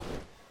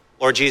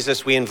Lord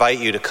Jesus, we invite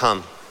you to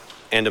come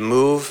and to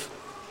move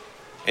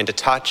and to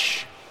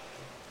touch,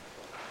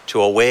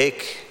 to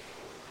awake,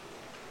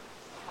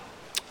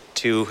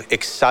 to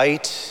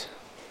excite,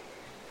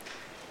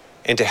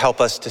 and to help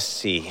us to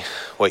see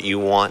what you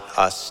want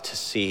us to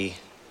see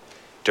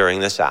during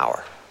this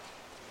hour.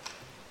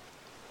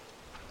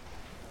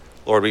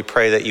 Lord, we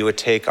pray that you would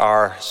take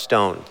our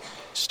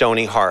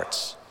stony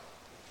hearts,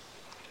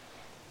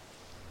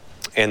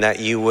 and that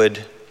you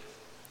would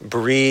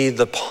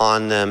breathe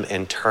upon them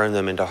and turn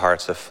them into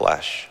hearts of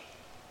flesh,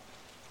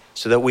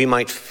 so that we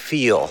might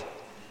feel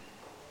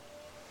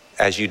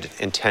as you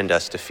intend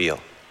us to feel.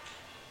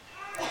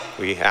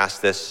 We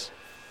ask this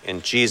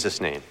in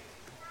Jesus' name.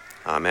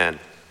 Amen.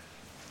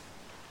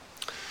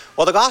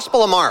 Well, the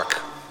Gospel of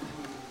Mark.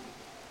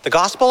 The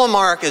Gospel of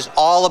Mark is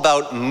all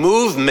about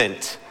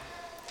movement.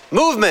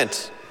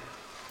 Movement.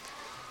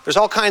 There's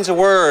all kinds of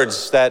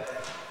words that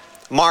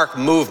mark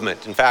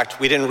movement. In fact,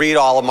 we didn't read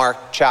all of Mark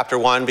chapter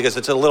 1 because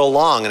it's a little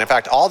long. And in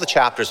fact, all the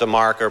chapters of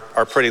Mark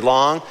are pretty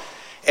long.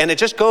 And it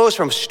just goes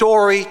from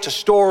story to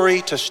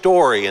story to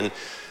story. And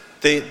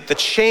the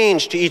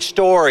change to each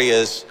story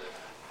is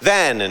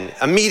then and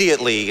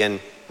immediately and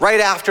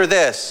right after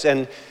this.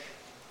 And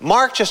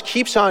Mark just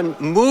keeps on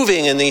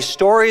moving in these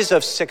stories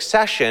of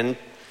succession.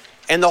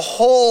 And the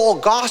whole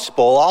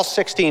gospel, all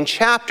 16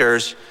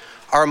 chapters,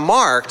 are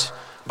marked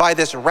by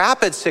this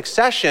rapid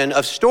succession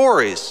of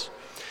stories.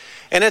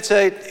 And it's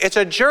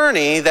a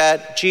journey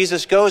that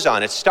Jesus goes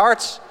on.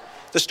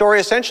 The story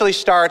essentially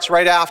starts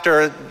right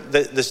after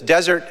this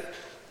desert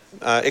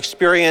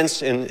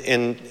experience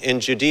in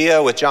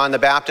Judea with John the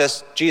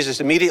Baptist.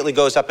 Jesus immediately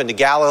goes up into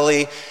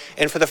Galilee.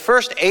 And for the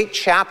first 8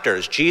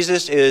 chapters,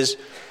 Jesus is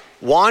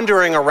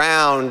wandering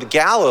around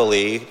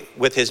Galilee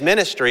with his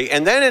ministry.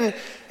 And then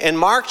in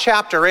Mark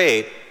chapter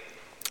 8,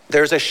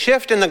 there's a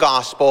shift in the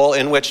gospel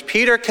in which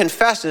Peter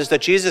confesses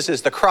that Jesus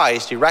is the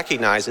Christ. He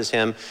recognizes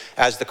him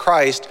as the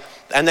Christ.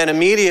 And then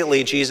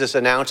immediately Jesus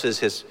announces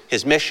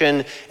his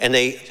mission, and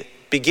they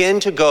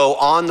begin to go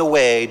on the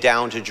way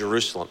down to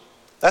Jerusalem.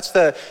 That's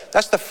the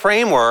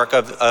framework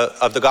of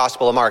the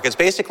Gospel of Mark. It's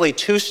basically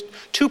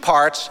two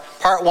parts.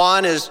 Part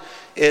 1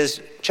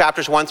 is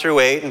chapters 1 through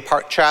 8, and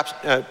part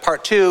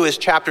 2 is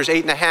chapters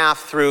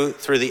 8.5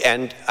 through the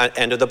end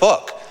of the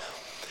book.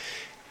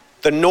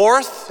 The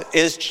north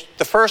is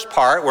the first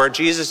part where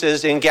Jesus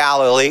is in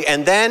Galilee,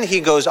 and then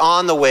he goes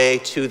on the way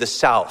to the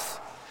south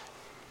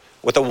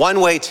with a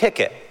one-way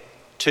ticket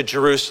to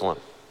Jerusalem.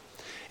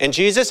 And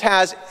Jesus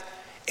has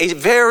a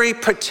very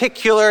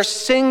particular,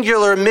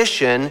 singular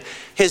mission.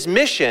 His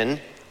mission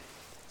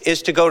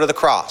is to go to the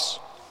cross.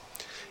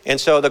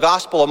 And so the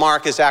Gospel of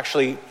Mark is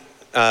actually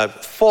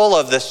full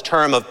of this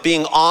term of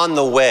being on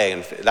the way.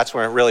 And that's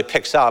where it really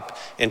picks up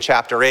in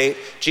chapter 8.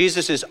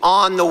 Jesus is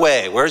on the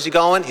way. Where's he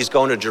going? He's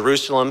going to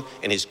Jerusalem,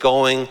 and he's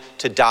going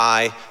to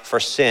die for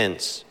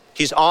sins.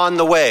 He's on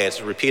the way.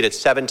 It's repeated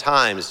 7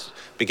 times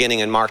beginning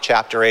in Mark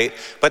chapter 8.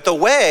 But the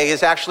way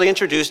is actually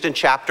introduced in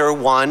chapter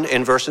 1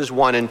 in verses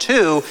 1 and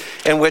 2,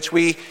 in which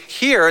we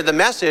hear the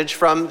message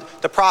from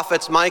the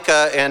prophets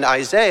Micah and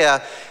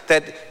Isaiah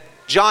that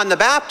John the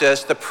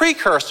Baptist, the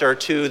precursor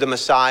to the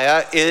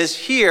Messiah, is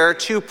here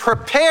to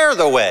prepare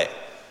the way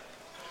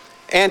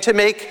and to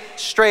make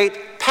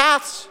straight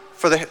paths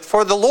for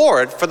the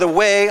Lord, for the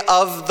way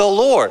of the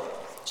Lord.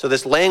 So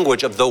this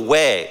language of the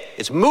way,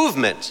 it's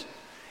movement.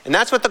 And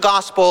that's what the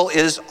gospel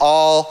is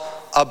all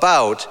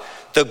about.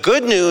 The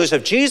good news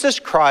of Jesus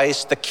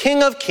Christ, the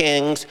King of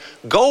Kings,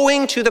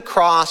 going to the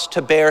cross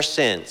to bear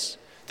sins.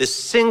 This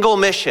single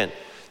mission,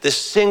 this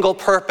single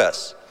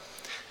purpose.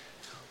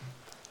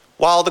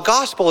 While the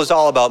gospel is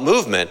all about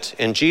movement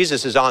and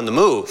Jesus is on the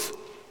move,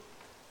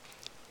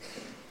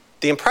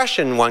 the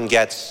impression one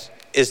gets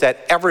is that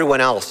everyone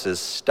else is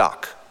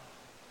stuck.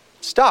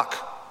 Stuck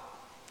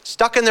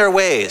in their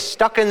ways,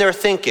 stuck in their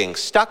thinking,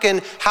 stuck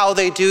in how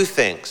they do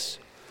things.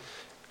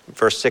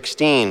 Verse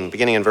 16,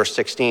 beginning in verse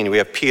 16, we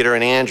have Peter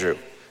and Andrew,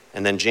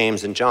 and then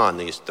James and John,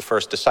 the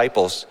first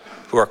disciples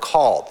who are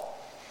called.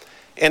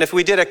 And if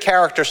we did a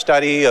character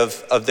study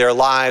of their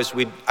lives,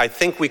 I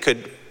think we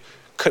could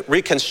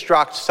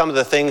reconstruct some of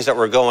the things that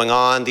were going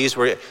on.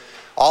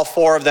 All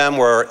 4 of them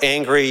were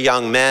angry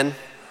young men.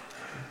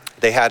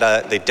 They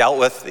dealt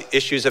with the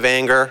issues of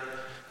anger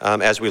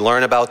as we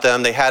learn about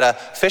them. They had a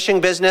fishing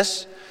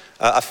business,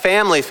 a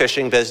family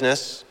fishing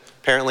business.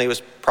 Apparently it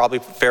was probably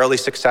fairly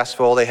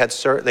successful. They had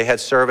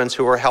servants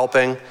who were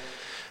helping.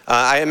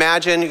 I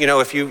imagine,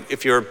 if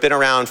you've been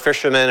around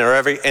fishermen or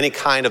any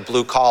kind of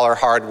blue collar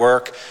hard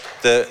work,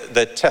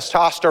 the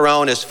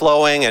testosterone is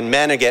flowing and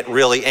men get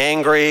really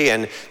angry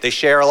and they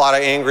share a lot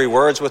of angry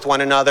words with one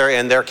another,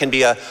 and there can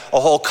be a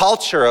whole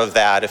culture of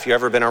that. If you've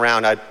ever been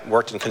around, I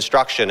worked in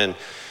construction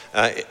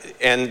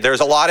and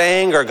there's a lot of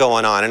anger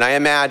going on, and I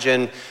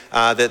imagine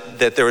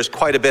that there was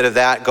quite a bit of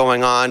that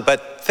going on,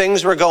 but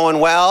things were going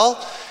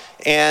well.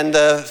 And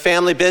the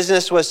family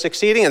business was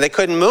succeeding, and they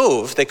couldn't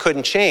move, they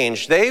couldn't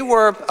change. They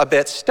were a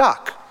bit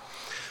stuck.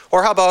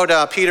 Or how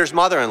about Peter's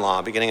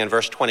mother-in-law, beginning in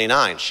verse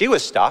 29? She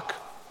was stuck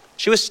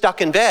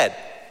in bed,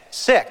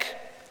 sick,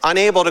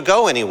 unable to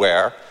go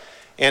anywhere.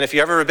 And if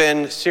you've ever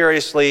been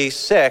seriously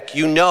sick,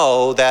 you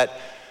know that,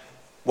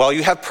 well,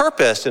 you have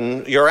purpose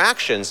in your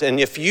actions. And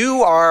if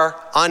you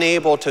are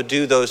unable to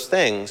do those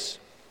things,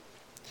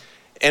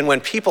 and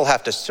when people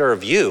have to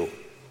serve you,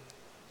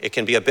 it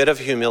can be a bit of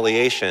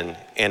humiliation,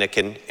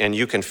 and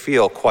you can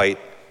feel quite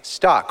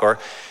stuck. Or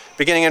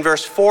beginning in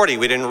verse 40,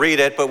 we didn't read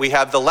it, but we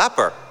have the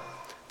leper.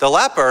 The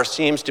leper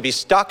seems to be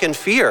stuck in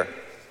fear.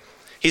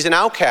 He's an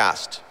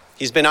outcast.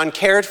 He's been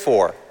uncared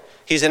for.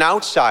 He's an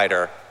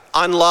outsider,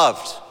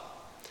 unloved.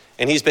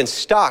 And he's been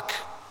stuck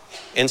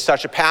in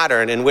such a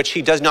pattern in which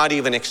he does not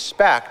even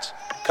expect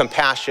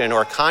compassion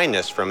or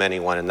kindness from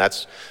anyone. And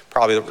that's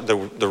probably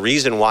the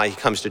reason why he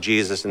comes to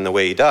Jesus in the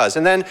way he does.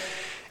 And then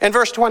in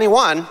verse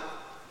 21,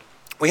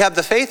 we have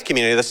the faith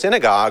community, the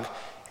synagogue,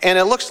 and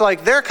it looks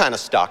like they're kind of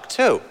stuck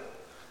too.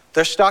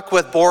 They're stuck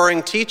with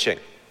boring teaching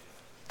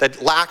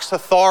that lacks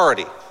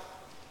authority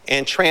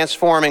and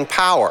transforming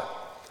power.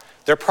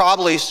 They're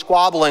probably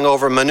squabbling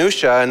over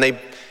minutia, and they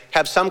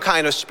have some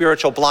kind of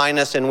spiritual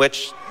blindness in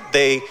which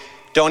they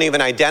don't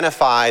even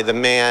identify the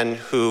man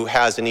who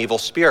has an evil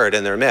spirit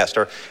in their midst.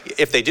 Or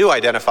if they do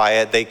identify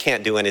it, they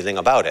can't do anything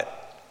about it.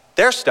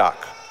 They're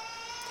stuck.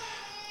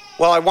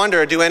 Well, I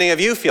wonder, do any of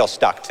you feel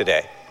stuck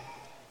today?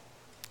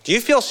 Do you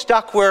feel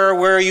stuck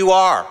where you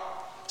are?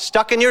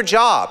 Stuck in your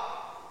job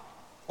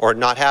or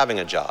not having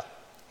a job?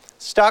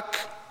 Stuck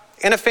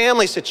in a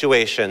family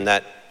situation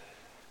that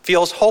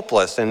feels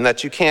hopeless and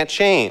that you can't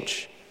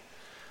change?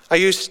 Are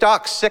you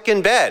stuck sick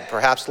in bed,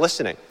 perhaps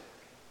listening?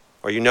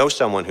 Or you know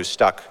someone who's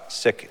stuck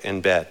sick in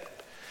bed?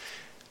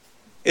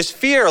 Is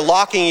fear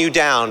locking you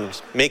down,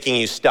 making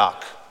you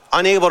stuck,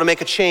 unable to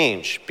make a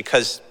change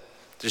because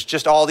there's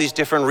just all these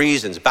different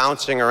reasons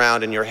bouncing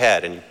around in your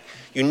head, and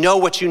you know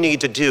what you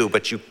need to do,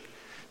 but you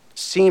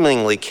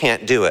seemingly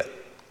can't do it?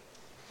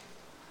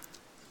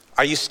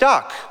 Are you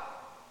stuck?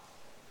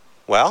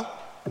 Well,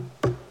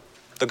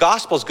 the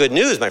gospel's good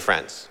news, my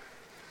friends,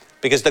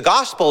 because the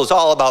gospel is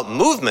all about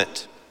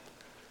movement.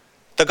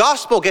 The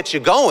gospel gets you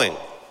going,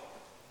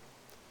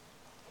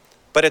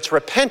 but it's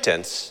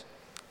repentance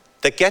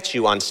that gets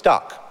you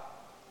unstuck.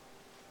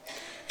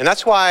 And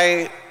that's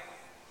why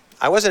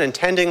I wasn't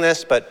intending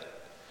this, but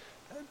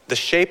the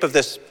shape of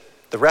this,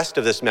 the rest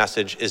of this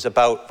message is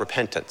about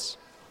repentance.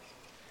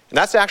 And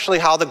that's actually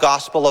how the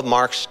Gospel of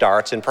Mark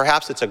starts, and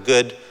perhaps it's a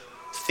good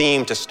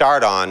theme to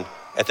start on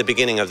at the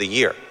beginning of the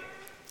year.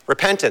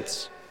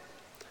 Repentance.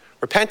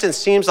 Repentance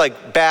seems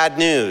like bad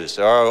news.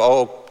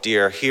 Oh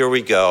dear, here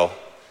we go.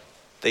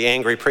 The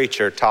angry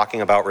preacher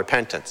talking about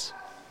repentance.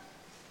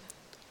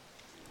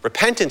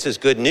 Repentance is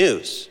good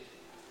news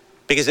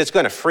because it's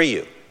going to free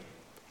you.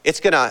 It's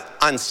going to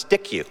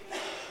unstick you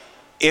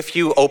if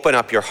you open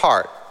up your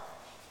heart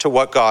to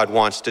what God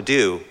wants to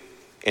do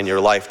in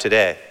your life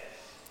today.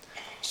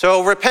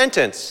 So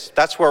repentance,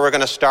 that's where we're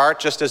going to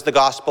start, just as the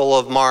Gospel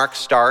of Mark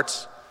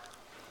starts.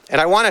 And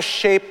I want to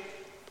shape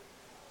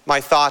my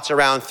thoughts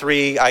around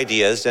three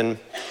ideas. And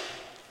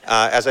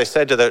as I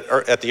said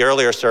at the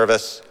earlier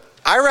service,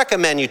 I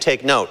recommend you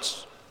take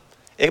notes.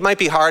 It might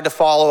be hard to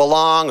follow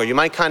along, or you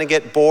might kind of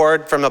get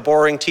bored from a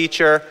boring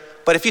teacher,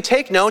 but if you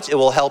take notes, it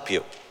will help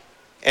you.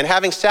 And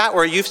having sat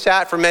where you've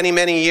sat for many,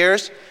 many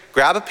years,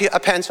 grab a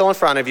pencil in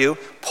front of you,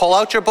 pull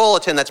out your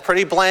bulletin that's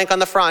pretty blank on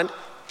the front,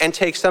 and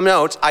take some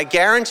notes. I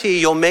guarantee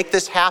you'll make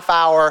this half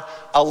hour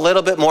a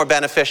little bit more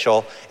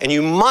beneficial, and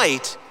you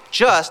might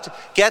just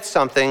get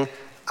something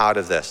out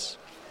of this.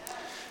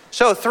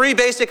 So 3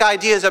 basic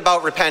ideas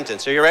about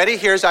repentance. Are you ready?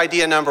 Here's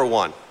idea number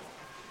 1.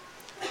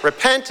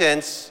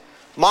 Repentance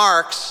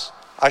marks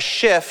a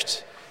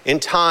shift in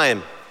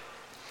time.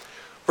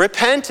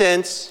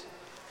 Repentance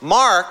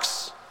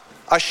marks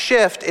a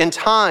shift in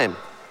time.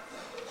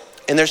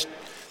 And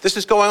this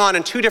is going on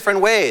in 2 different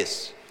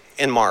ways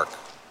in Mark.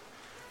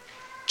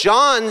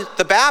 John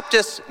the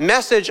Baptist's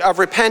message of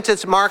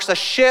repentance marks a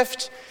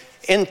shift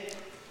in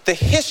the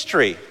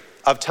history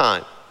of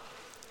time.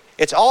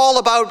 It's all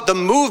about the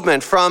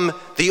movement from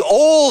the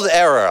old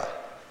era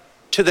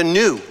to the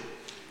new.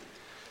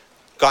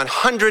 Gone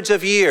hundreds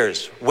of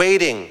years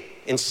waiting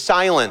in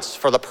silence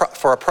for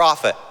a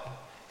prophet.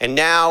 And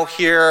now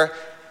here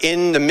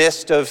in the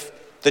midst of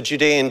the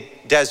Judean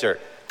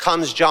desert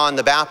comes John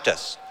the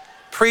Baptist,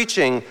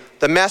 preaching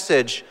the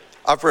message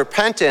of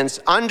repentance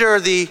under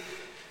the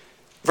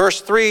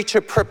verse 3,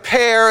 to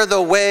prepare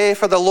the way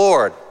for the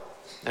Lord.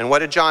 And what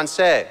did John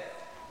say?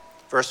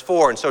 Verse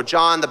 4, and so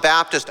John the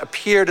Baptist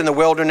appeared in the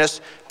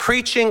wilderness,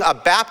 preaching a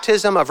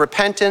baptism of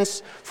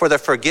repentance for the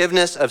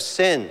forgiveness of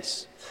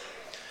sins.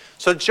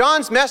 So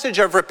John's message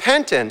of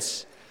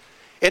repentance,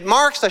 it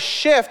marks a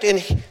shift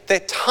in the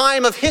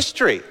time of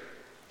history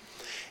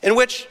in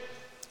which,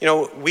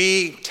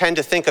 we tend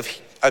to think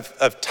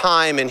of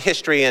time and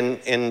history in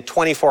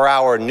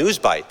 24-hour news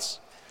bites.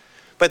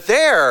 But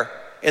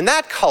in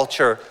that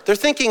culture, they're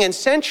thinking in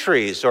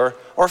centuries or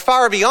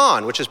far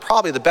beyond, which is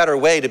probably the better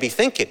way to be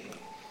thinking.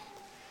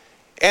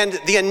 And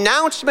the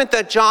announcement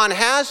that John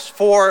has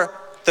for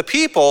the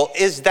people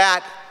is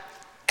that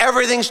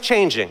everything's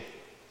changing.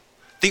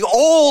 The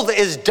old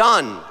is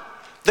done.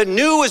 The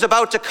new is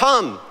about to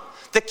come.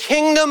 The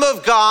kingdom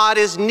of God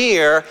is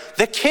near.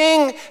 The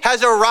king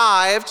has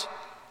arrived,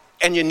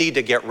 and you need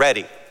to get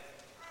ready.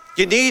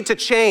 You need to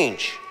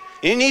change.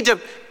 You need to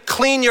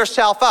clean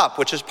yourself up,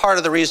 which is part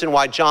of the reason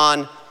why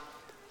John,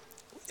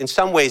 in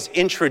some ways,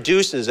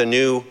 introduces a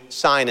new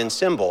sign and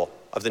symbol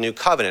of the new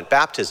covenant,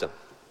 baptism.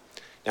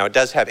 Now, it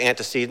does have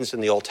antecedents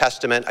in the Old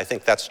Testament. I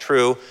think that's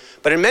true.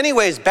 But in many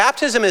ways,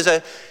 baptism is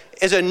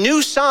a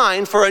new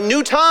sign for a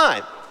new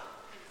time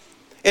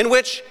in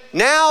which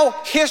now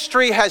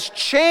history has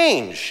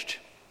changed.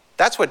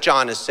 That's what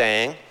John is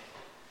saying.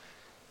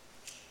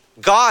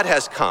 God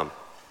has come.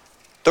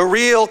 The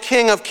real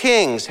King of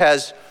Kings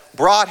has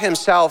brought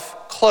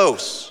himself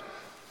close.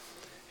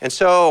 And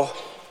so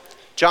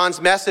John's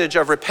message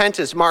of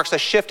repentance marks a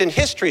shift in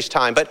history's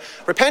time. But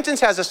repentance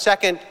has a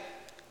second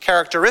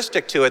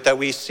characteristic to it that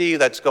we see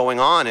that's going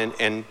on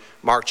in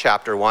Mark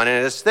chapter 1,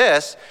 and it's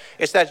this.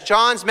 It's that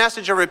John's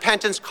message of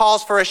repentance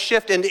calls for a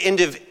shift in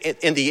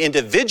the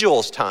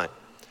individual's time.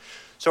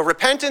 So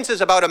repentance is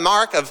about a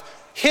mark of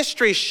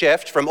history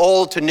shift from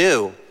old to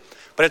new,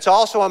 but it's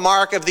also a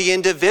mark of the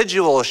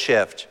individual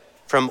shift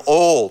from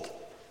old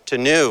to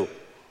new.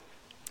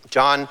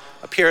 John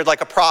appeared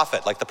like a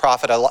prophet, like the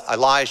prophet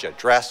Elijah,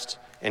 dressed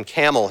in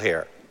camel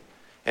hair.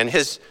 And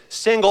his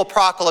single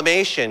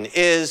proclamation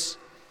is,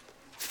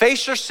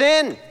 face your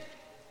sin.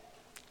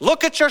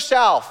 Look at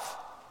yourself.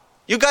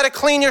 You got to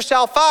clean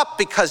yourself up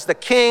because the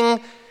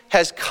king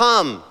has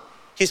come.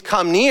 He's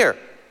come near.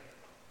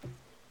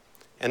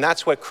 And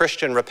that's what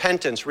Christian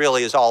repentance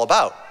really is all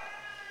about.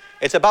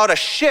 It's about a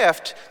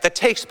shift that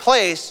takes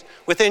place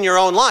within your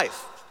own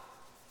life.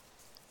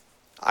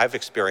 I've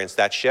experienced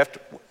that shift.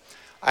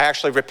 I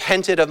actually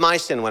repented of my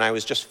sin when I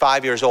was just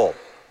 5 years old.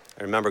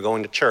 I remember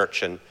going to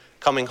church and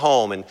coming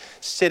home and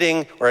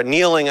sitting or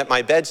kneeling at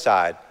my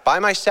bedside by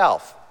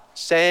myself,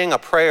 saying a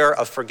prayer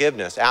of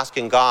forgiveness,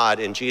 asking God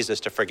and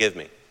Jesus to forgive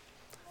me.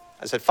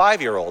 As a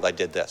 5-year-old, I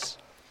did this.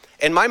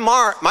 And my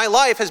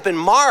life has been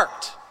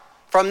marked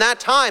from that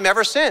time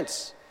ever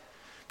since.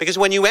 Because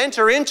when you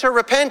enter into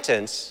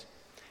repentance,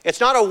 it's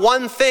not a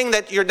one thing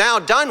that you're now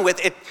done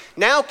with. It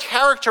now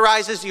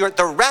characterizes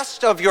the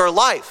rest of your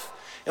life,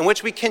 in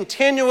which we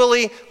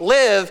continually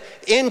live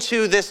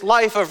into this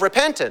life of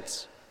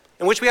repentance,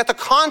 in which we have to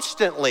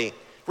constantly,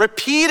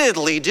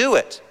 repeatedly do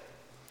it.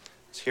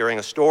 I was hearing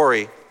a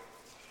story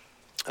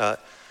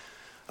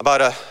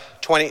about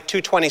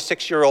two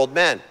 26-year-old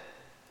men.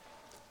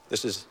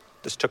 This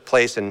took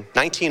place in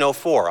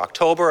 1904,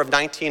 October of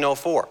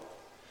 1904, in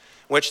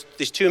which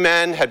these two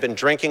men had been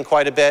drinking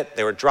quite a bit.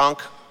 They were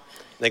drunk.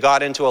 They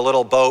got into a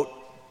little boat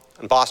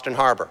in Boston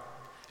Harbor,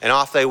 and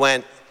off they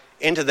went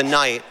into the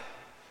night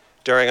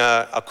during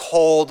a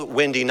cold,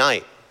 windy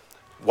night.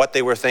 What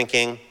they were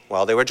thinking?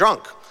 Well, they were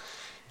drunk.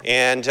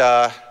 And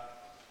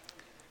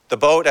the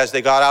boat, as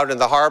they got out in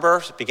the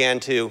harbor, began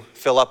to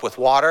fill up with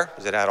water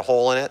because it had a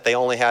hole in it. They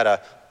only had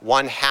a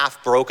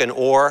 1/2 broken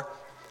oar,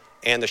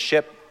 and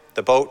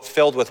the boat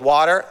filled with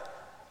water.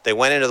 They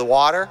went into the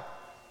water,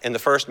 and the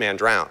first man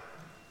drowned.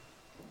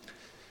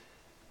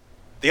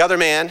 The other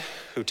man,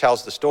 who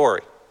tells the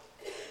story,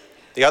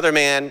 the other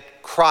man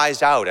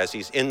cries out as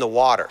he's in the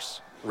waters,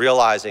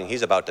 realizing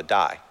he's about to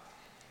die,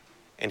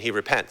 and he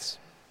repents.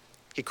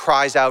 He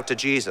cries out to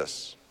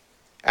Jesus,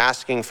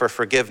 asking for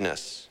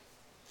forgiveness.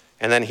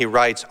 And then he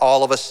writes,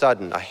 all of a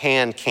sudden, a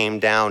hand came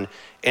down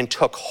and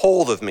took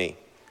hold of me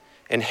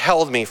and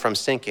held me from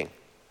sinking.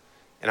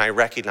 And I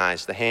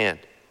recognized the hand.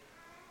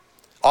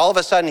 All of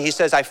a sudden, he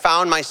says, I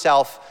found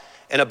myself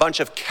in a bunch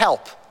of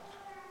kelp,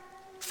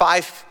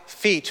 5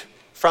 feet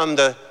from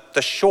the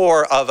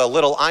shore of a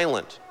little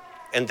island.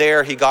 And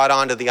there he got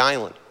onto the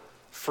island,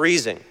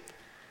 freezing.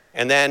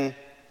 And then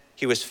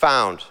he was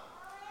found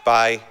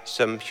by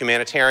some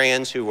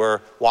humanitarians who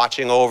were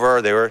watching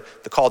over. They're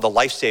called the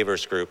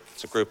Lifesavers Group.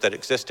 It's a group that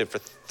existed for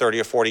 30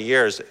 or 40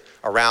 years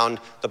around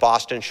the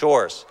Boston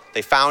shores.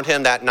 They found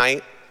him that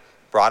night,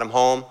 brought him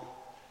home,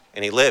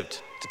 and he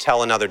lived to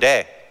tell another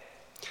day.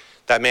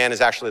 That man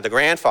is actually the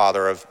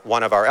grandfather of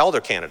one of our elder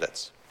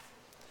candidates.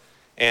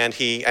 And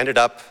he ended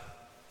up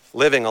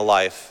living a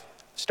life,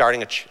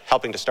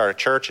 helping to start a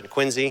church in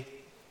Quincy,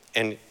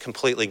 and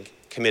completely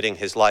committing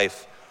his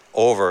life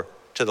over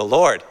to the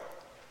Lord.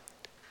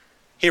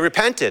 He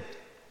repented,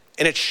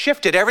 and it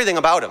shifted everything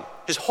about him.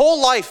 His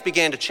whole life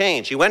began to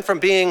change. He went from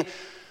being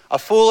a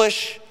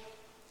foolish,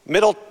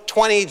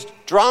 middle-20s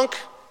drunk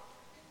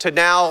to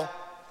now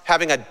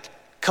having a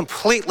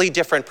completely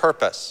different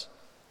purpose.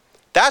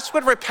 That's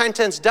what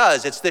repentance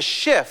does. It's this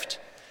shift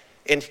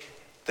in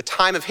the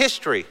time of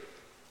history,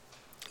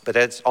 but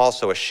it's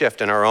also a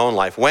shift in our own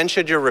life. When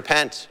should you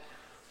repent?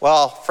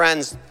 Well,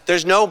 friends,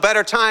 there's no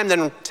better time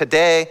than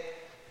today.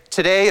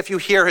 Today, if you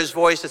hear his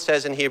voice, it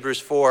says in Hebrews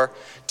 4,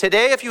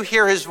 today, if you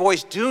hear his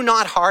voice, do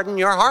not harden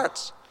your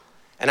hearts.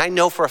 And I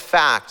know for a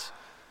fact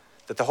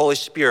that the Holy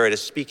Spirit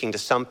is speaking to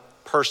some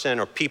person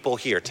or people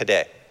here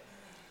today,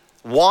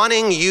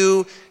 wanting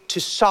you to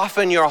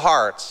soften your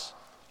hearts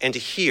and to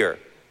hear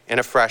in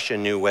a fresh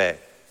and new way.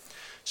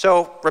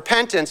 So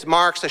repentance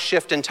marks a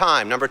shift in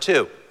time. Number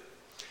 2,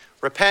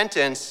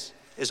 repentance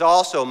is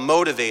also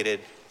motivated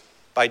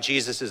by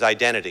Jesus'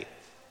 identity.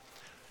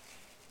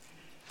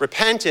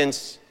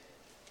 Repentance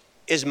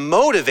is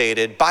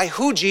motivated by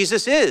who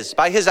Jesus is,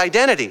 by his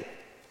identity.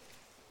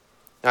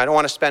 Now, I don't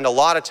want to spend a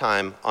lot of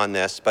time on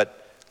this,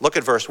 but look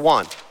at verse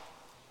 1.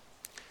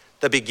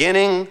 The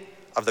beginning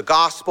of the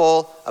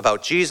gospel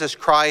about Jesus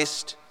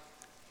Christ,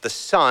 the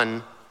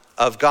Son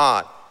of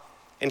God.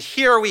 And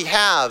here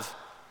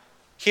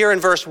in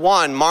verse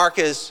 1, Mark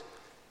is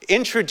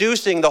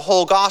introducing the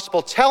whole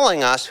gospel,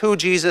 telling us who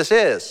Jesus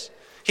is.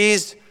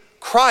 He's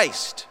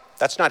Christ.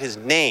 That's not his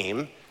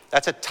name.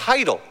 That's a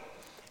title.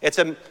 It's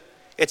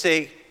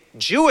a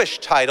Jewish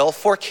title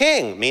for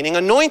king, meaning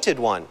anointed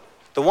one.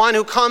 The one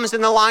who comes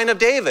in the line of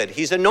David.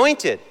 He's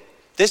anointed.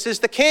 This is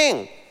the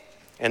king.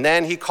 And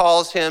then he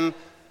calls him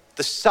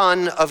the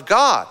Son of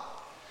God.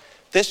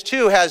 This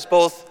too has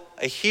both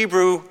a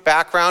Hebrew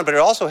background, but it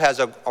also has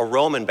a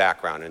Roman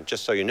background. And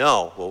just so you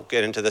know, we'll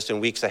get into this in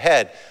weeks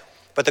ahead.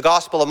 But the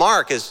Gospel of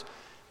Mark is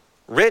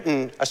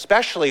written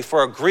especially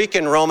for a Greek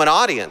and Roman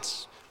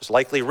audience. It was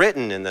likely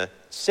written in the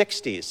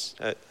 60s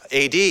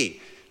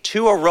AD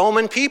to a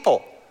Roman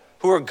people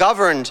who were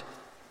governed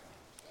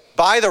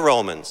by the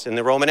Romans in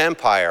the Roman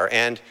Empire,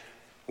 and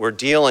were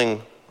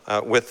dealing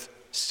with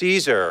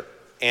Caesar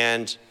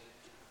and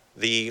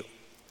the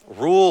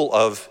rule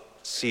of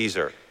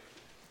Caesar.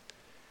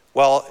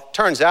 Well, it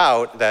turns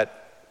out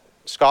that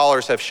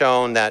scholars have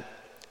shown that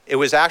it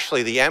was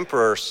actually the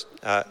emperors,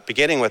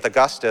 beginning with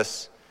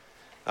Augustus,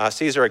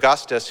 Caesar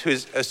Augustus,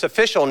 whose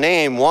official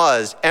name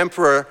was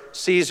Emperor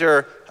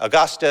Caesar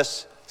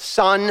Augustus,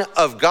 Son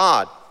of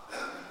God.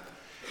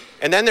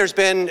 And then there's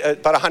been,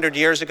 about 100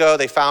 years ago,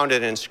 they found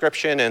an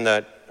inscription in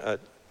the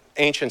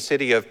ancient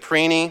city of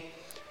Priene,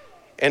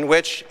 in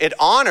which it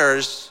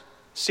honors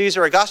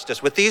Caesar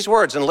Augustus with these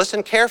words, and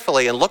listen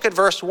carefully and look at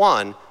verse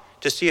 1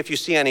 to see if you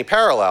see any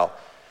parallel.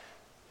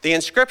 The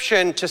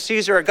inscription to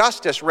Caesar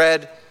Augustus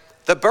read,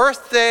 "The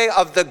birthday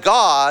of the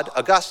god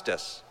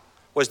Augustus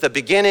was the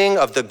beginning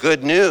of the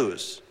good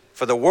news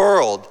for the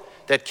world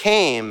that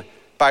came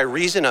by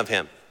reason of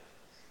him."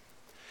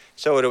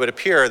 So it would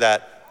appear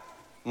that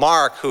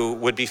Mark, who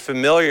would be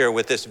familiar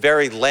with this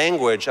very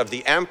language of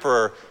the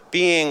emperor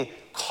being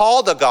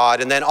called a god,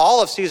 and then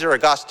all of Caesar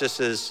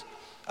Augustus's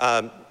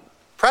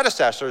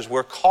predecessors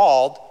were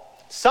called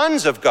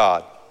sons of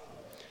God.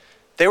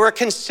 They were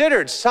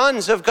considered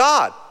sons of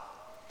God.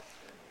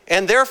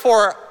 And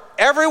therefore,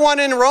 everyone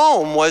in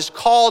Rome was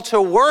called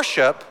to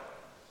worship.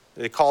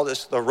 They call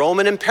this the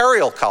Roman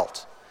imperial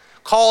cult.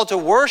 Called to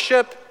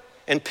worship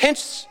and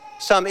pinch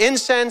some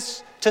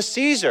incense to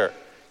Caesar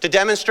to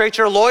demonstrate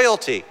your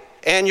loyalty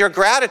and your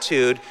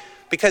gratitude,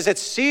 because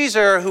it's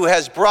Caesar who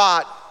has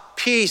brought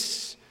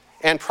peace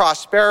and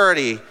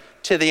prosperity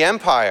to the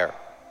empire.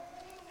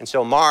 And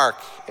so Mark,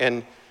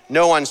 in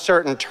no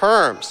uncertain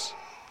terms,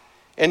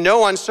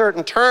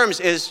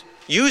 is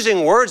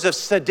using words of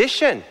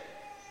sedition,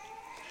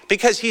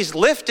 because he's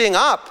lifting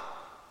up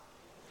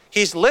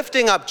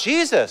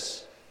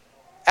Jesus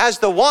as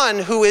the one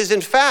who is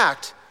in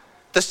fact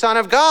the Son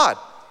of God.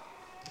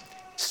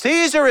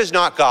 Caesar is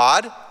not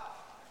God.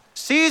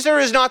 Caesar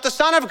is not the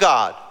Son of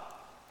God.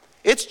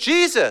 It's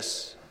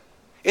Jesus.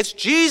 It's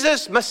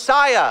Jesus,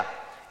 Messiah.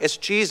 It's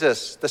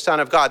Jesus, the Son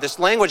of God. This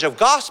language of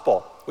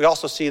gospel, we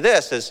also see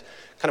this as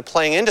kind of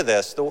playing into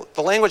this. The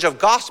language of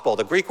gospel,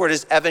 the Greek word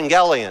is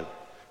evangelion,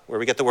 where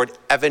we get the word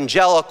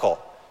evangelical.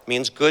 It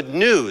means good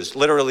news,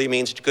 literally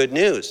means good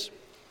news.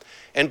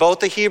 And both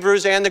the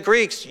Hebrews and the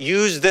Greeks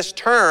use this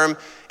term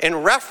in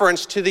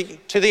reference to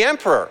the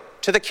emperor,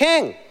 to the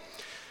king.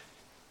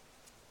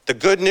 The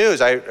good news,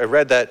 I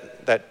read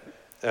that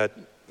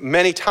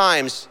many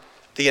times,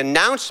 the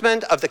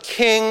announcement of the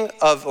king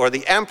or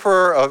the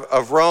emperor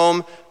of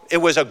Rome, it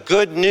was a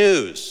good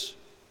news.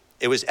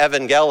 It was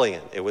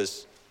evangelion. It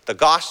was the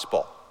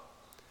gospel.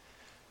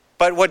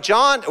 But what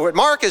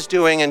Mark is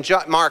doing in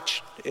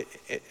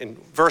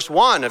verse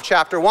 1 of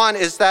chapter 1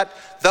 is that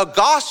the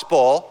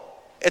gospel,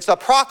 it's a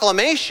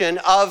proclamation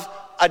of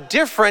a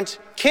different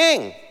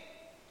king.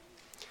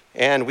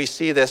 And we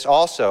see this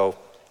also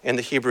in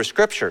the Hebrew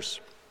scriptures,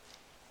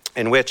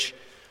 in which,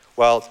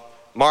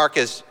 Mark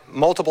is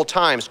multiple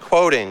times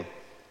quoting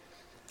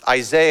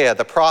Isaiah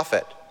the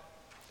prophet.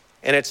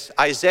 And it's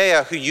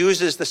Isaiah who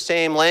uses the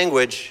same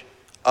language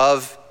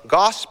of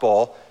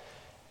gospel.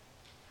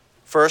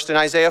 First in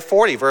Isaiah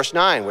 40, verse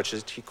 9,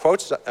 he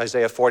quotes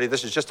Isaiah 40.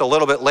 This is just a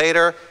little bit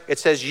later. It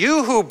says,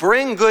 "You who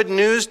bring good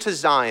news to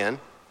Zion,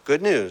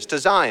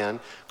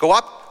 go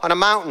up on a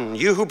mountain.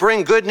 You who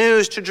bring good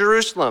news to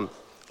Jerusalem,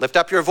 lift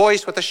up your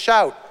voice with a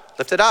shout.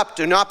 Lift it up,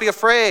 do not be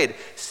afraid.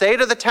 Say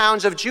to the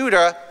towns of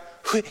Judah,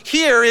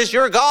 here is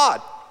your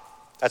God."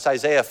 That's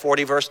Isaiah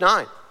 40, verse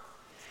 9.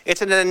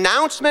 It's an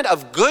announcement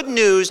of good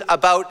news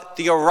about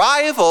the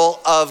arrival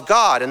of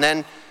God. And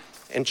then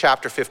in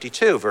chapter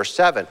 52, verse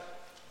 7,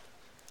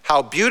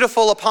 "How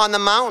beautiful upon the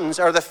mountains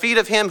are the feet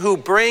of him who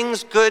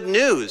brings good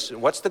news."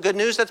 And what's the good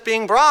news that's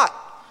being brought?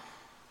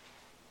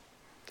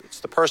 It's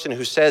the person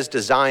who says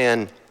to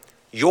Zion,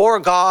 "Your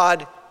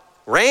God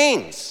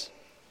reigns."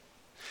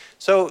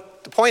 So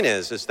the point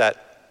is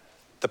that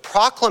the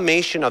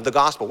proclamation of the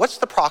gospel, what's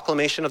the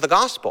proclamation of the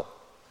gospel?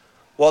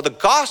 Well, the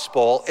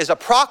gospel is a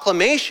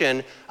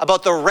proclamation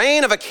about the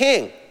reign of a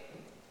king.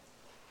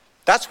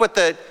 That's what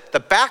the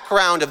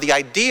background of the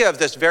idea of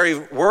this very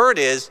word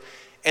is,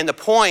 and the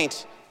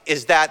point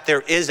is that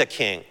there is a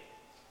king,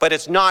 but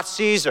it's not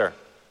Caesar.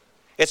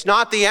 It's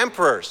not the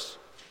emperors.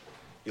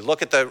 You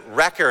look at the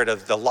record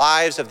of the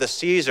lives of the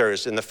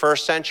Caesars in the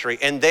first century,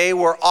 and they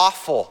were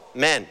awful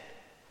men,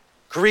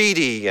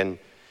 greedy and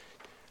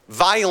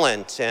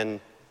violent. And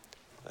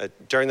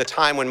during the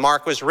time when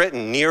Mark was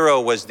written,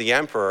 Nero was the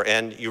emperor,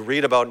 and you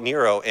read about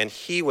Nero, and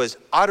he was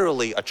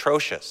utterly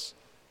atrocious.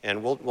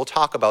 And we'll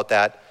talk about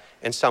that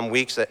in some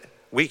weeks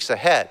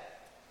ahead.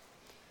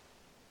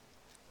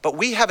 But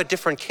we have a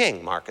different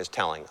king, Mark is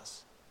telling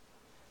us.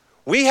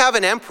 We have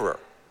an emperor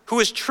who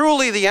is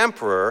truly the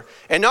emperor,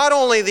 and not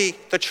only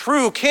the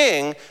true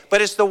king,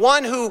 but it's the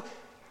one who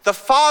the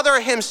Father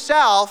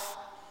himself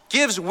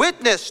gives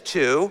witness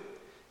to.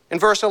 In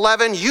verse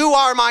 11, "You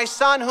are my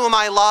son whom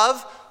I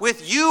love.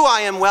 With you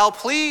I am well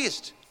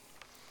pleased."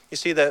 You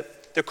see, there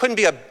couldn't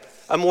be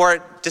a more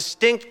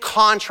distinct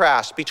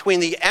contrast between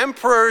the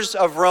emperors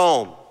of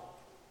Rome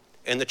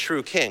and the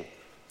true king.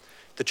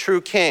 The true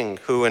king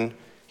who, and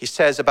he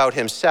says about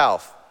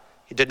himself,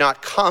 he did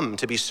not come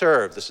to be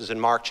served. This is in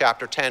Mark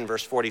chapter 10,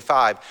 verse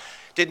 45.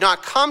 Did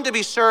not come to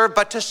be served,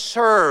 but to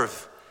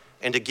serve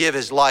and to give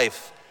his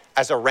life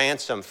as a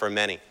ransom for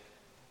many.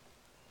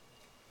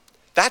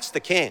 That's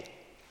the king.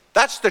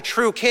 That's the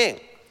true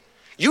king.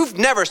 You've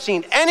never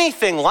seen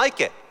anything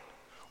like it.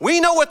 We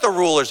know what the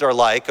rulers are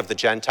like of the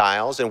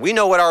Gentiles, and we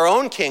know what our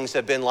own kings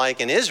have been like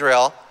in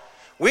Israel.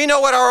 We know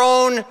what our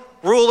own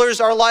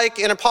rulers are like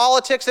in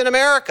politics in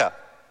America.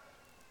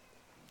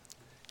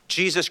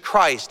 Jesus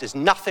Christ is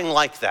nothing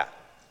like that.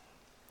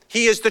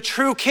 He is the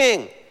true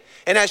king.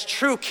 And as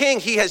true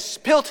king, he has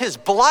spilt his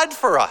blood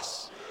for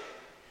us.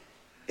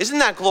 Isn't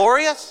that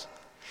glorious?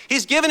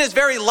 He's given his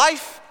very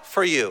life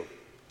for you.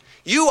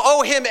 You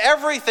owe him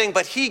everything,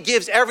 but he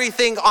gives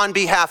everything on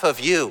behalf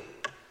of you.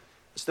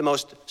 It's the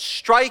most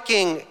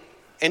striking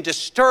and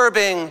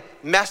disturbing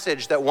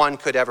message that one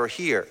could ever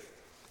hear.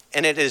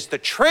 And it is the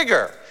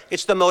trigger,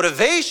 it's the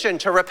motivation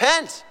to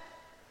repent.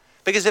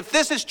 Because if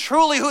this is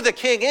truly who the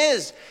king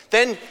is,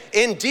 then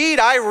indeed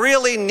I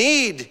really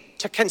need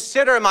to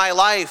consider my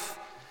life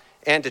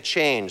and to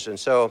change. And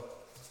so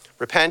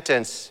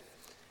repentance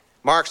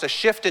marks a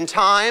shift in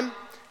time.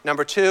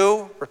 Number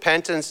two,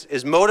 repentance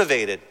is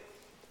motivated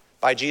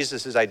by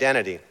Jesus'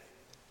 identity.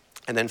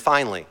 And then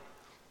finally,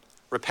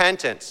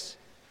 repentance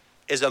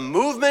is a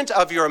movement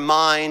of your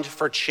mind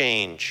for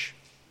change.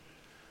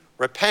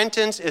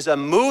 Repentance is a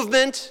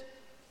movement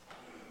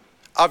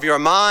of your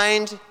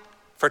mind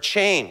for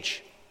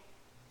change.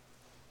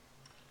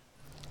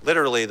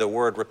 Literally, the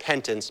word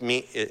repentance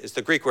is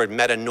the Greek word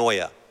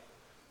metanoia,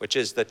 which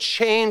is the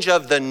change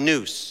of the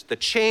nous, the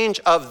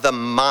change of the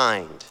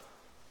mind.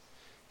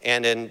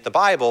 And in the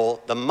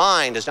Bible, the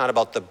mind is not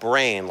about the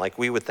brain like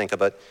we would think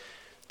of it.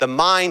 The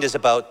mind is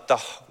about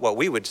what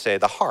we would say,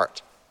 the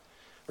heart.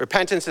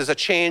 Repentance is a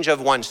change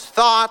of one's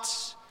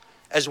thoughts,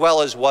 as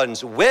well as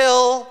one's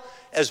will,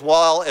 as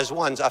well as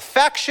one's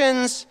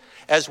affections,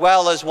 as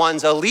well as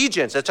one's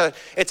allegiance.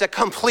 It's a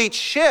complete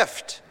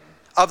shift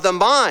of the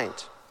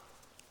mind.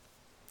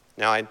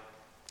 Now,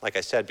 like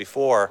I said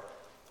before,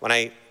 when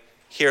I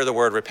hear the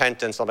word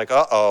repentance, I'm like,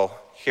 uh-oh,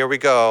 here we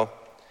go.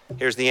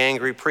 Here's the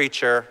angry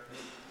preacher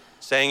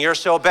saying, you're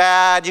so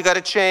bad, you got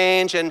to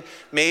change. And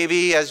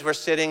maybe as we're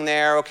sitting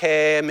there,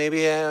 okay,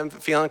 maybe I'm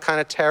feeling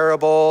kind of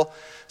terrible,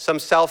 some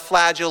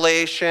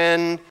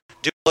self-flagellation,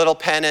 do a little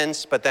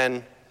penance, but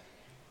then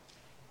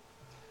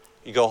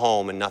you go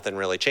home and nothing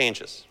really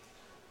changes.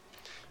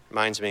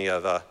 Reminds me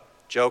of a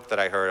joke that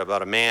I heard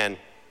about a man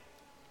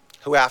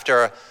who,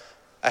 after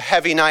a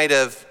heavy night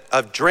of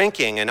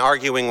drinking and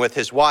arguing with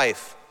his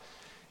wife,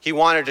 he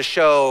wanted to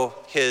show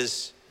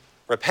his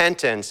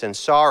repentance and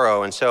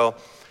sorrow. And so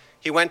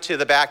he went to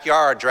the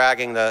backyard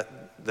dragging the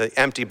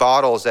empty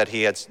bottles that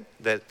he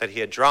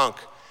had drunk.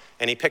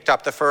 And he picked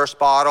up the first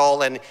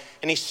bottle and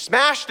he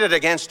smashed it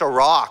against a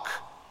rock.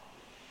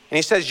 And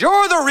he says,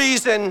 you're the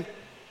reason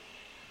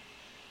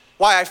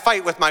why I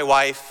fight with my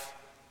wife.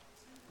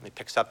 And he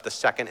picks up the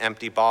second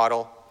empty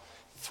bottle,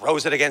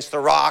 throws it against the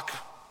rock,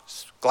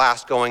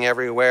 glass going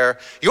everywhere.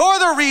 You're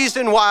the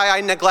reason why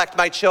I neglect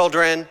my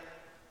children.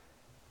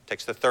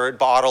 Takes the third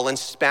bottle and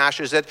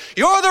smashes it.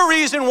 You're the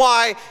reason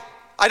why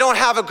I don't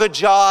have a good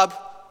job.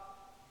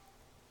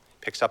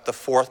 Picks up the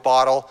fourth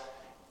bottle,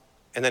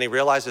 and then he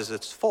realizes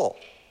it's full.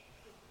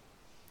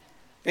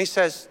 And he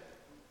says,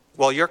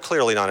 well, you're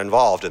clearly not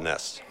involved in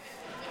this.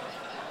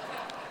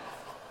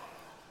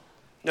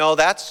 No,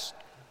 that's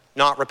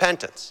not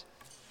repentance.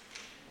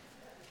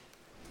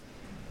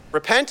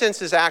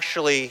 Repentance is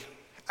actually,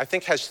 I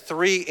think, has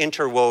three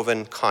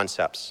interwoven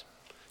concepts.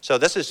 So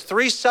this is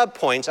three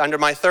subpoints under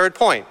my third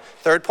point.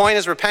 Third point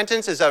is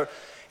repentance is a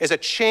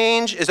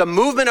change, is a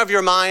movement of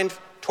your mind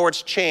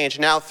towards change.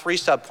 Now three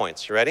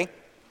subpoints. You ready?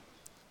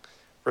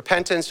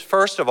 Repentance,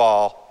 first of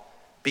all,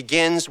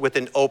 begins with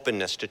an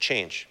openness to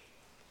change.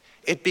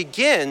 It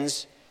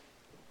begins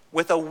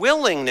with a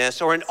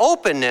willingness or an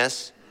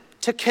openness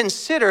to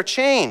consider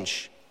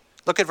change.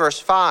 Look at verse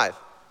 5.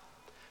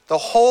 The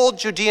whole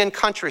Judean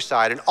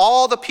countryside and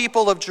all the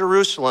people of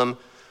Jerusalem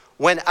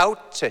went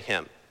out to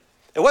him.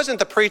 It wasn't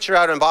the preacher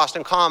out in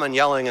Boston Common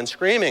yelling and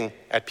screaming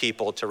at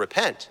people to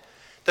repent.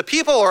 The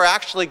people were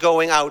actually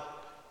going out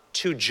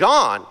to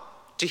John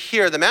to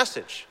hear the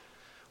message,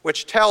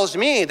 which tells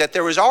me that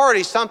there was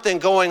already something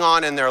going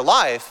on in their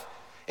life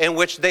in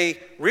which they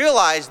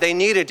realized they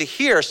needed to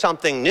hear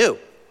something new.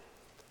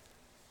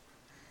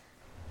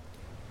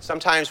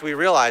 Sometimes we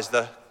realize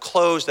the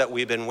clothes that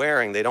we've been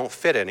wearing, they don't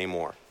fit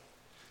anymore.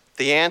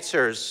 The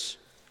answers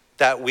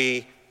that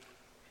we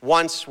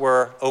once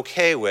were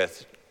okay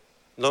with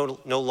no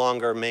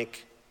longer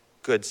make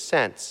good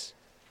sense.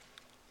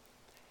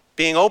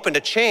 Being open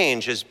to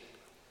change is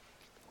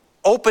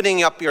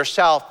opening up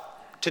yourself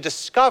to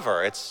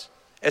discover.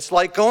 It's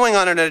like going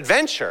on an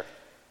adventure.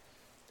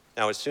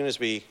 Now, as soon as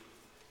we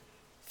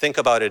think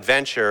about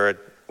adventure, it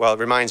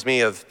reminds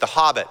me of The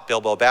Hobbit,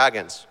 Bilbo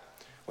Baggins.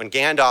 When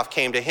Gandalf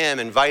came to him,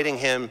 inviting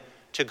him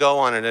to go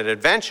on an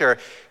adventure,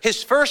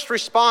 his first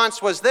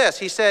response was this.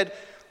 He said,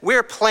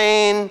 "We're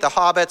plain, the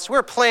hobbits,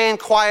 we're plain,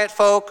 quiet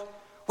folk.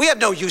 We have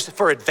no use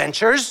for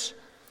adventures.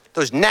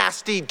 Those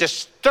nasty,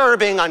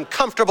 disturbing,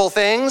 uncomfortable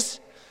things.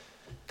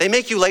 They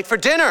make you late for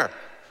dinner."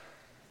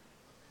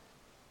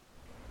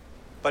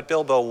 But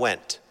Bilbo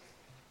went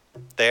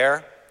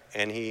there,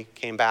 and he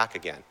came back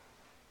again.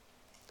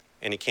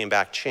 And he came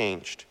back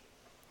changed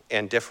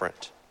and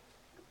different.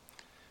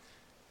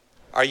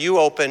 Are you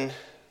open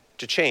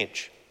to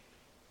change?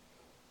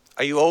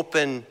 Are you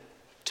open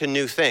to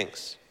new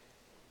things?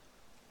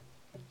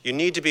 You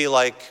need to be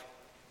like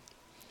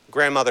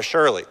Grandmother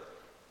Shirley.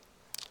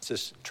 This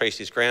is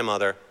Tracy's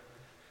grandmother.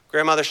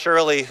 Grandmother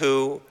Shirley,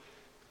 who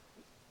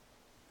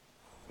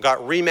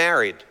got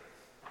remarried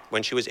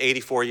when she was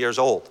 84 years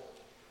old.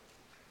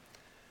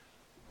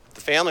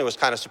 The family was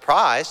kind of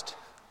surprised.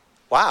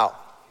 Wow,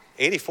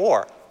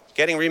 84,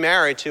 getting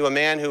remarried to a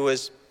man who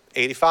was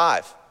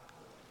 85.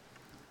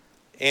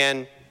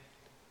 And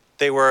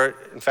they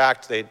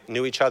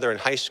knew each other in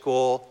high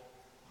school,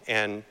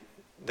 and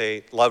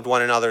they loved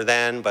one another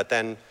then, but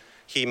then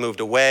he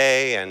moved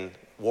away, and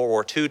World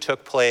War II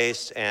took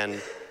place,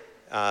 and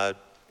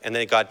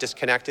they got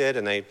disconnected,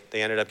 and they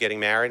ended up getting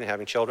married and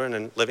having children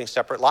and living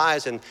separate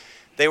lives. And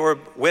they were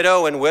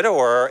widow and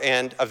widower,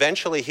 and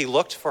eventually he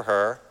looked for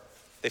her.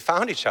 They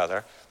found each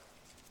other,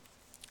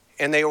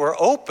 and they were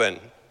open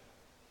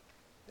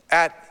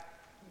at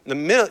the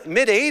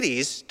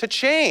mid-80s to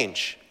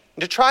change,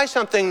 and to try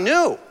something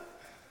new.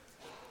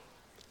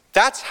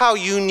 That's how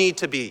you need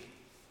to be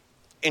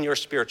in your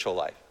spiritual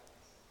life.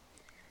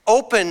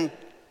 Open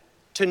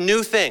to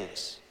new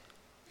things,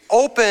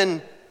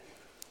 open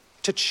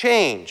to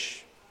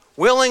change,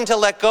 willing to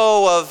let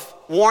go of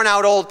worn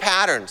out old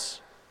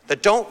patterns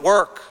that don't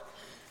work,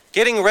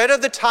 getting rid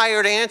of the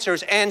tired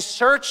answers and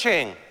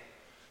searching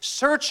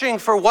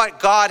for what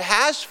God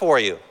has for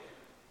you.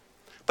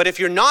 But if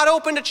you're not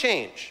open to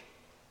change,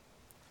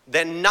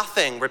 then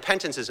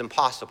repentance is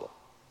impossible.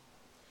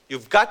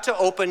 You've got to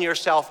open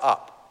yourself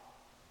up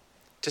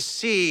to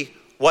see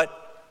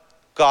what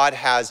God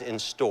has in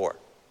store.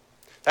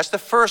 That's the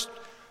first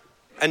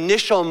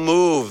initial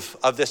move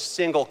of this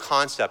single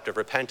concept of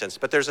repentance.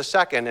 But there's a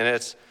second, and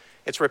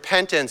it's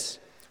repentance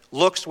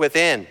looks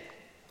within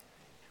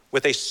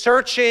with a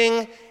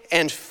searching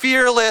and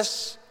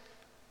fearless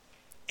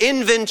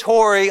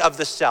inventory of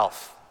the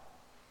self.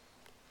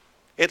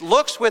 It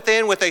looks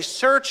within with a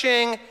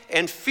searching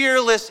and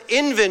fearless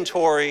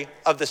inventory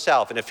of the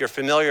self. And if you're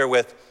familiar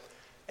with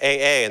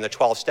AA and the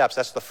 12 steps,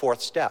 that's the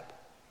fourth step.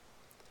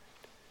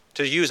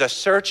 To use a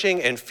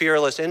searching and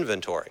fearless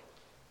inventory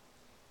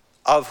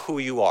of who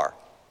you are.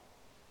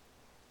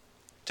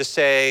 To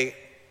say,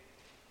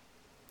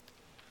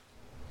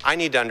 I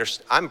need to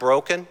understand, I'm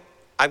broken.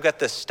 I've got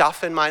this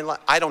stuff in my life.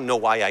 I don't know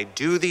why I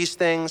do these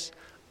things.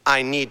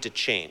 I need to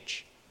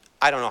change.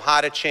 I don't know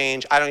how to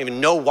change. I don't even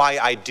know why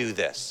I do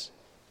this.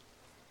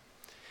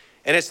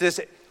 And it's this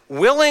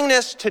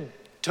willingness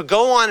to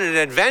go on an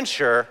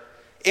adventure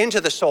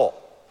into the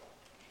soul.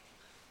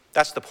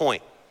 That's the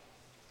point.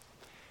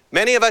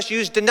 Many of us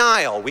use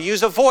denial, we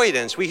use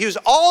avoidance, we use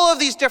all of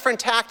these different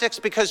tactics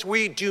because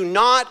we do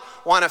not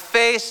want to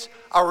face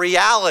a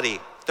reality,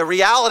 the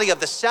reality of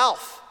the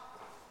self.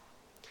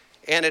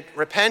 And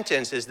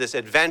repentance is this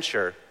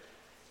adventure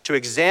to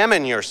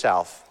examine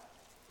yourself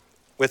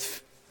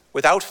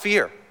without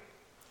fear.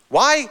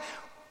 Why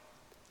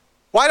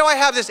do I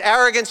have this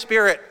arrogant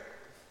spirit?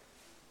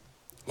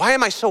 Why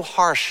am I so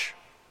harsh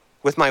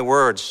with my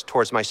words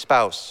towards my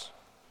spouse?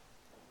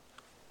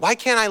 Why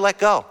can't I let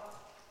go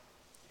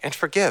and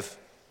forgive?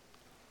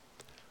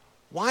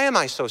 Why am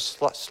I so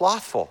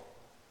slothful?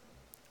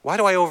 Why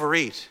do I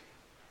overeat?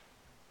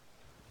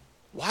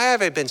 Why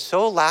have I been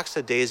so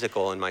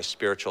lackadaisical in my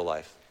spiritual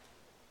life?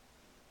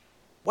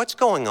 What's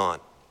going on?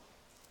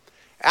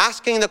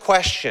 Asking the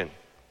question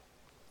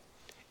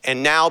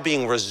and now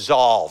being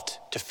resolved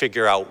to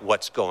figure out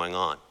what's going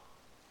on.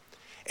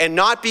 And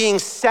not being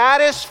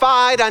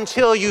satisfied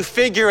until you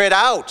figure it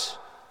out.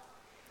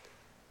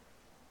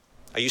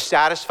 Are you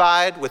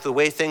satisfied with the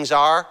way things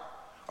are?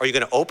 Or are you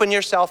going to open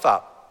yourself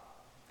up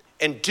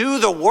and do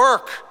the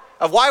work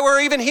of why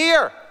we're even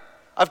here,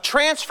 of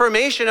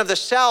transformation of the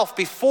self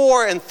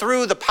before and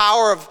through the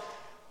power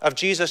of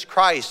Jesus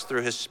Christ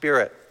through his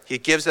Spirit? He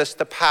gives us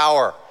the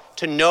power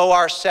to know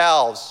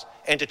ourselves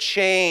and to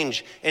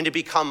change and to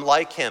become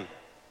like him.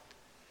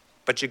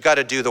 But you've got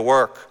to do the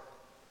work.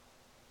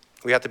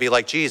 We have to be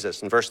like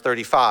Jesus. In verse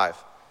 35, it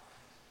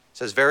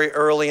says, very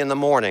early in the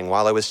morning,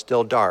 while it was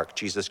still dark,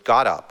 Jesus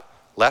got up,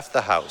 left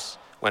the house,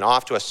 went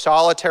off to a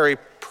solitary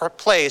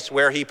place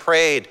where he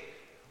prayed.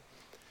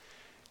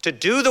 To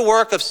do the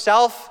work of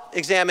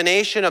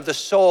self-examination of the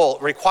soul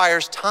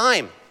requires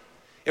time.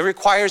 It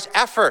requires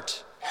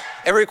effort.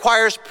 It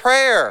requires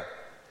prayer.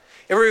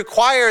 It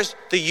requires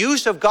the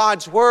use of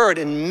God's word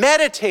and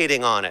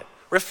meditating on it,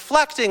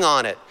 reflecting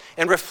on it,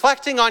 and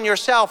reflecting on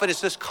yourself. And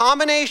it's this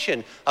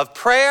combination of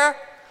prayer,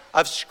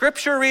 of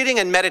scripture reading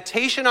and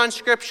meditation on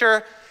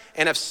scripture,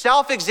 and of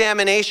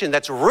self-examination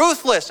that's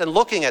ruthless and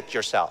looking at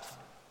yourself.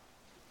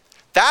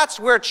 That's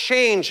where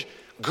change,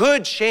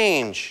 good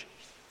change,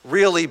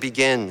 really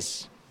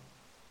begins.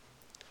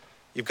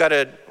 You've got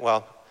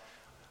I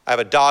have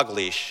a dog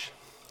leash,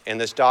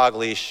 and this dog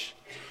leash,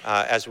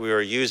 as we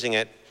were using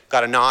it,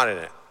 got a knot in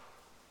it,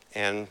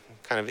 and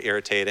kind of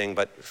irritating,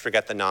 but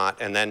forget the knot.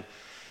 And then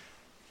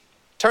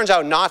turns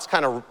out knots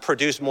kind of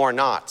produce more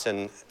knots,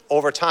 and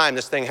over time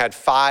this thing had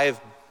 5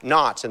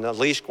 knots, and the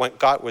leash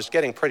was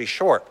getting pretty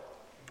short.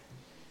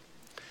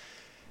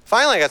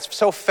 Finally, I got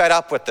so fed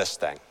up with this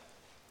thing.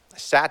 I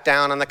sat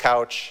down on the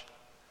couch,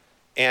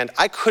 and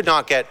I could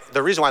not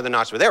the reason why the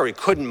knots were there, we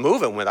couldn't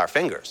move them with our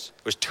fingers.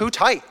 It was too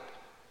tight.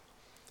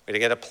 We had to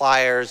get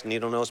pliers,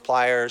 needle nose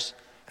pliers,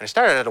 and I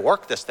started to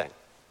work this thing.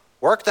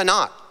 Work the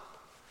knot,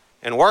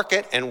 and work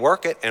it, and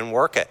work it, and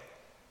work it.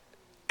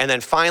 And then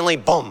finally,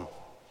 boom,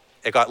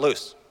 it got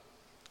loose.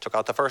 Took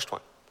out the first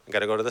one. I got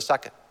to go to the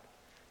second.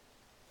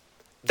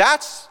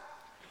 That's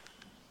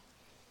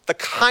the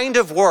kind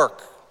of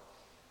work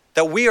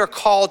that we are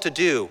called to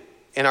do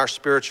in our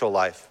spiritual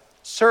life.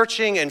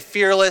 Searching and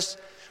fearless,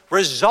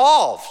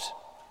 resolved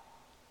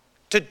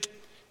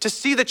to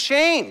see the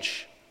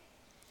change.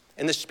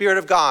 And the Spirit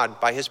of God,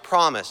 by his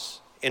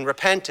promise, in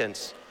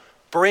repentance,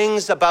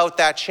 brings about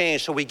that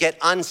change so we get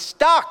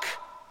unstuck.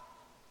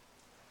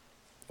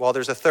 Well,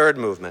 there's a third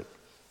movement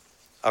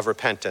of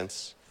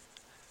repentance.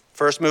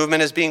 First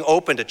movement is being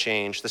open to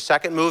change. The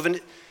second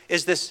movement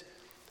is this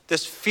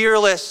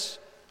fearless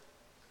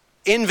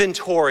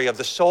inventory of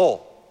the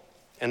soul.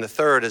 And the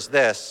third is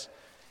this: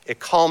 it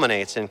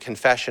culminates in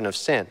confession of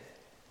sin.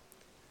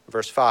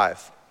 Verse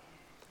 5,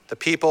 the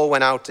people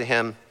went out to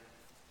him,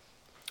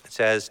 it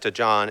says to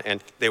John,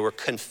 and they were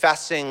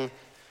confessing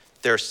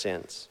their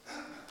sins.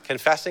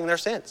 Confessing their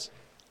sins.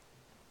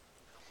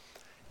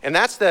 And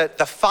that's the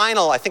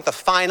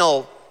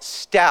final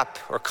step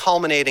or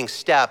culminating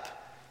step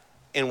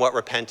in what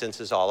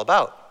repentance is all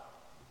about,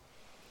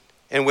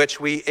 in which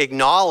we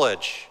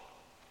acknowledge,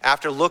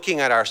 after looking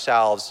at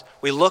ourselves,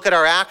 we look at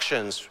our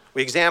actions,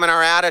 we examine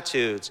our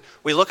attitudes,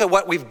 we look at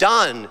what we've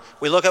done,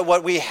 we look at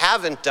what we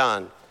haven't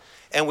done,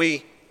 and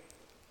we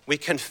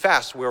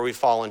confess where we've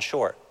fallen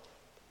short.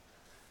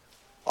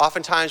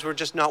 Oftentimes we're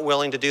just not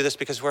willing to do this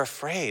because we're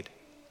afraid.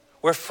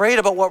 We're afraid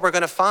about what we're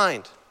going to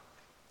find.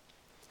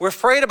 We're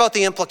afraid about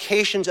the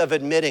implications of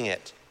admitting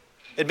it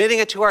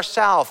to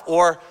ourselves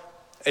or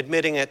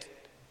admitting it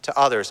to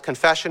others.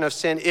 Confession of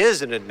sin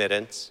is an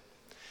admittance.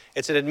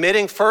 It's an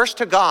admitting first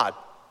to God,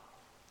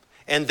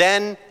 and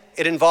then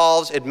it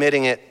involves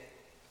admitting it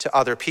to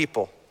other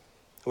people.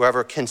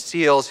 Whoever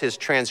conceals his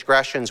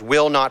transgressions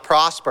will not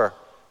prosper,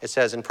 it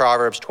says in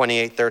Proverbs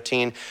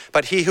 28:13.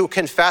 But he who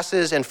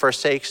confesses and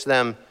forsakes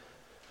them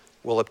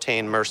will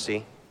obtain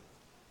mercy.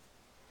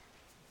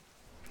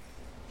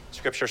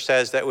 Scripture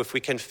says that if we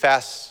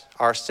confess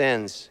our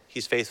sins,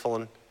 he's faithful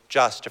and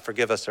just to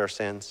forgive us our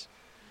sins.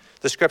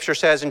 The scripture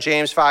says in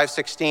James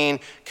 5:16,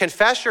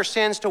 confess your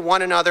sins to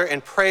one another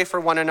and pray for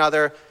one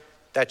another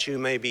that you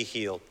may be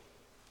healed.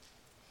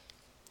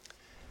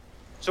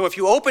 So if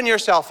you open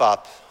yourself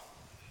up,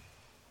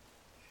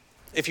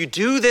 if you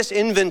do this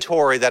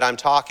inventory that I'm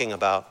talking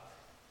about,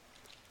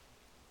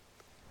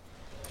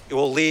 it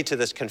will lead to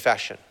this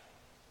confession.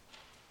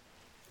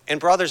 And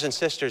brothers and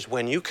sisters,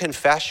 when you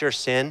confess your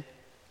sin,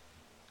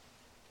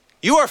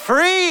 you are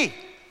free.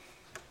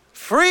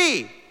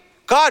 Free.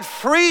 God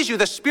frees you.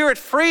 The Spirit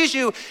frees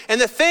you.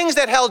 And the things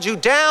that held you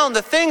down,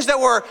 the things that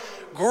were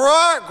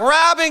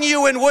grabbing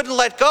you and wouldn't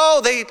let go,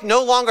 they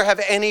no longer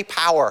have any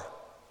power.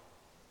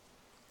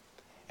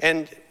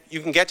 And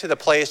you can get to the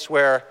place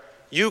where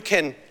you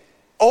can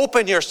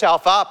open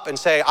yourself up and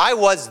say, I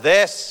was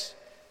this,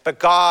 but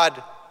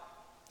God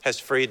has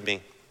freed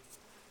me.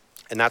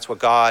 And that's what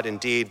God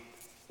indeed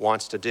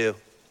wants to do.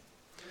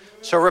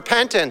 So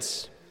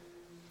repentance.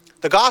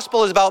 The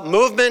gospel is about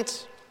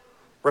movement.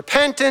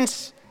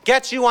 Repentance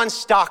gets you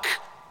unstuck.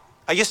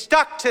 Are you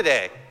stuck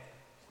today?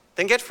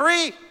 Then get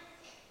free.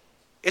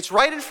 It's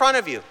right in front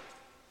of you.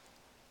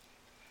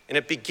 And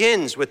it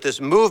begins with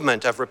this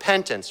movement of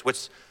repentance,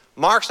 which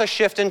marks a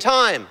shift in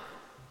time,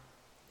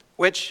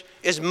 which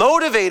is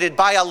motivated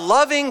by a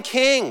loving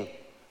king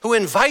who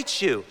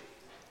invites you.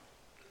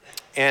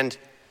 And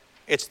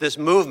it's this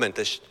movement,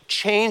 this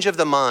change of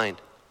the mind.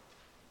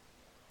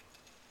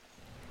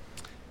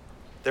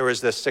 There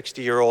was this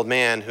 60-year-old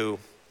man who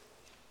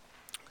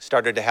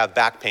started to have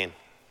back pain.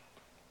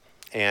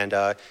 And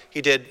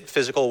he did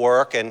physical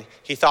work, and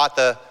he thought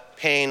the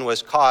pain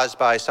was caused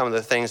by some of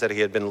the things that he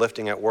had been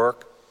lifting at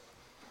work.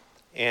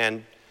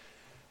 And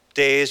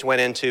days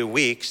went into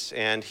weeks,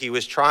 and he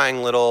was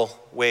trying little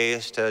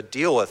ways to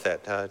deal with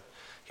it.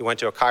 He went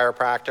to a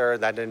chiropractor.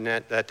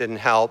 That didn't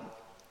help.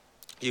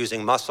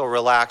 Using muscle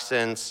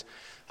relaxants.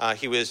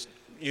 He was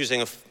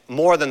using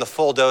more than the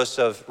full dose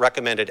of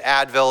recommended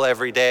Advil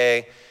every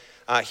day.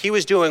 He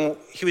was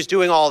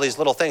doing all these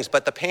little things,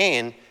 but the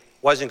pain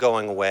wasn't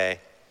going away.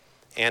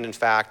 And in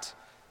fact,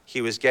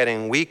 he was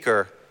getting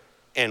weaker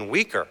and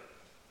weaker.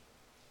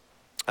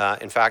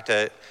 In fact,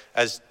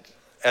 as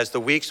the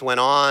weeks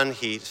went on,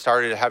 he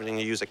started having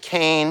to use a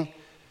cane.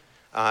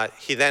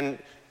 He then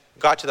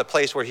got to the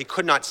place where he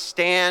could not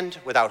stand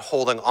without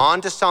holding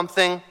on to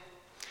something.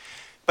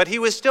 But he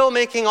was still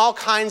making all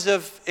kinds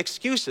of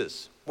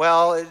excuses.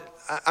 Well,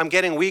 I'm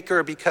getting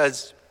weaker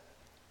because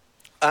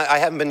I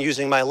haven't been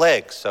using my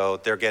legs, so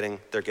they're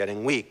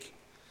getting weak.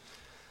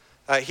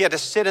 He had to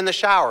sit in the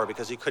shower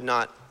because he could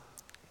not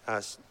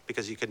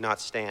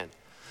stand.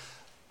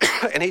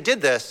 And he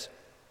did this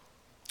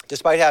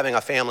despite having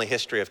a family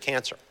history of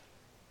cancer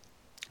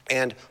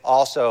and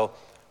also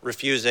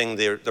refusing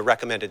the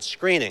recommended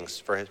screenings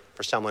for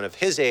someone of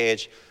his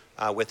age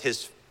with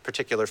his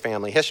particular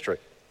family history.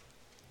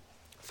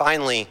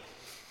 Finally,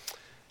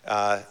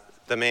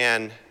 the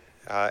man,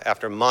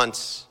 after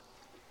months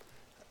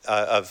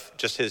of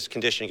just his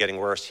condition getting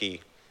worse, he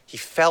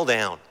fell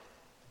down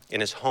in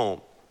his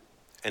home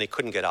and he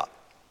couldn't get up.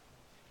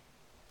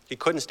 He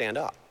couldn't stand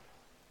up.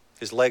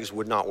 His legs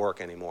would not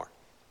work anymore.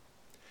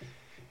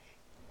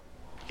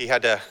 He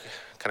had to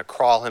kind of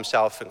crawl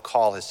himself and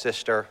call his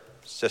sister.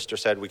 His sister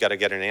said, "We got to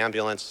get an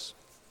ambulance,"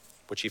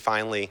 which he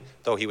finally,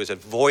 though he was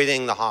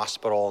avoiding the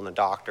hospital and the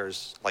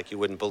doctors like you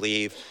wouldn't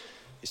believe,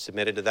 he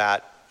submitted to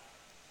that,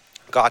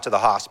 got to the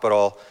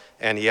hospital,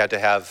 and he had to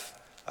have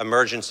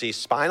emergency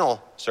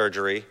spinal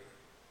surgery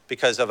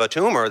because of a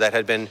tumor that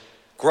had been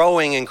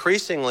growing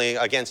increasingly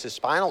against his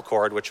spinal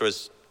cord, which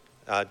was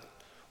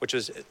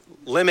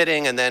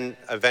limiting and then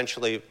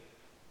eventually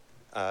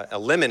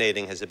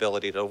eliminating his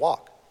ability to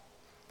walk.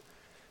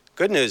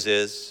 Good news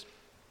is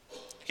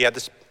he had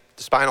the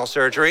spinal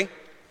surgery,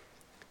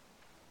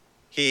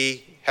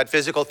 he had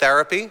physical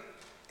therapy,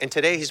 and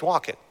today he's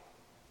walking.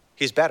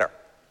 He's better.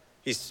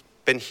 He's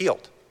been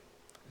healed.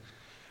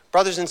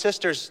 Brothers and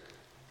sisters,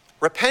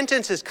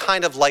 repentance is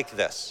kind of like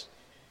this,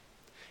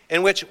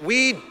 in which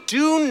we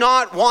do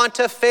not want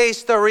to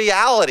face the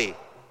reality,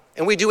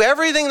 and we do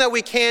everything that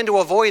we can to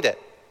avoid it.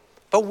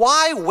 But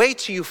why wait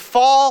till you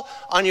fall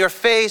on your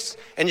face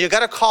and you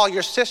got to call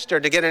your sister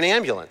to get an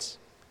ambulance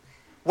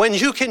when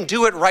you can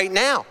do it right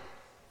now?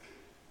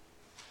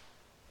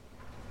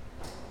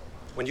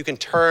 When you can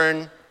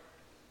turn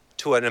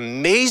to an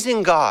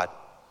amazing God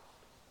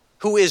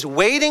who is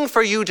waiting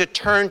for you to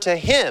turn to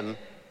him,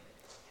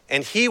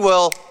 and he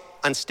will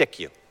unstick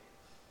you.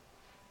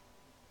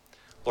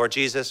 Lord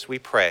Jesus, we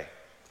pray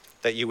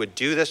that you would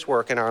do this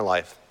work in our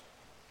life.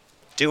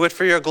 Do it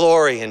for your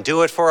glory and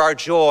do it for our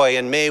joy,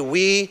 and may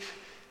we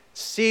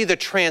see the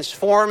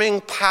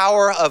transforming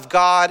power of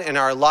God in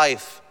our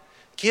life.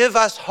 Give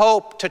us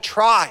hope to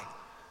try.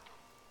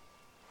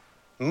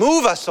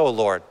 Move us, O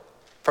Lord,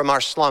 from our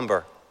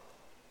slumber.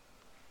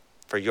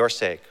 For your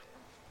sake,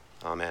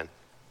 amen.